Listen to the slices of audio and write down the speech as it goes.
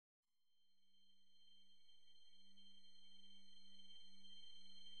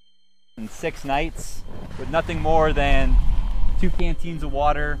6 nights with nothing more than 2 canteens of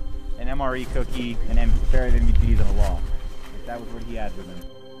water, an MRE cookie, and a pair of MVPs and a law. Like, that was what he had with him.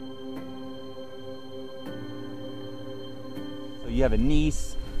 So you have a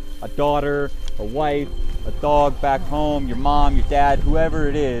niece, a daughter, a wife, a dog back home, your mom, your dad, whoever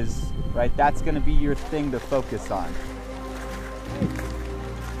it is, right? That's going to be your thing to focus on.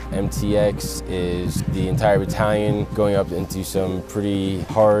 MTX is the entire battalion going up into some pretty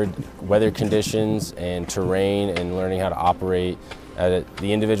hard weather conditions and terrain and learning how to operate at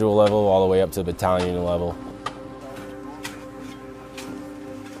the individual level all the way up to battalion level.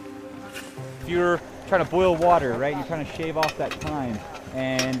 If you're trying to boil water, right, you're trying to shave off that time,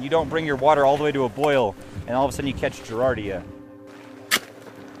 and you don't bring your water all the way to a boil, and all of a sudden you catch Giardia.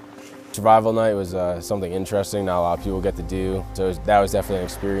 Survival night was something interesting not a lot of people get to do, so that was definitely an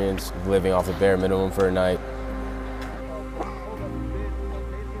experience, living off the bare minimum for a night.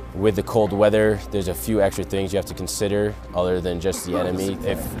 With the cold weather, there's a few extra things you have to consider other than just the enemy.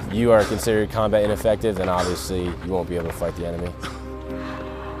 If you are considered combat ineffective, then obviously you won't be able to fight the enemy.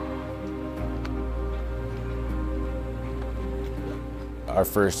 Our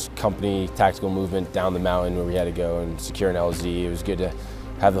first company tactical movement down the mountain where we had to go and secure an LZ, it was good to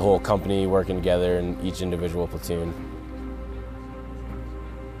have the whole company working together in each individual platoon.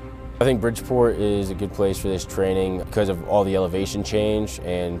 I think Bridgeport is a good place for this training because of all the elevation change,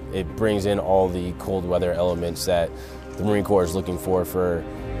 and it brings in all the cold weather elements that the Marine Corps is looking for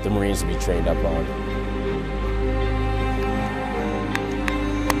the Marines to be trained up on.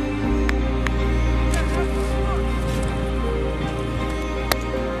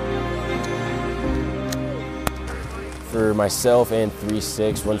 For myself and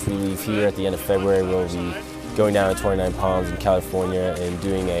 3-6, once we leave here at the end of February, we'll be going down to 29 Palms in California and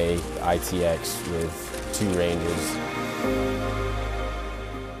doing a ITX with 2 ranges.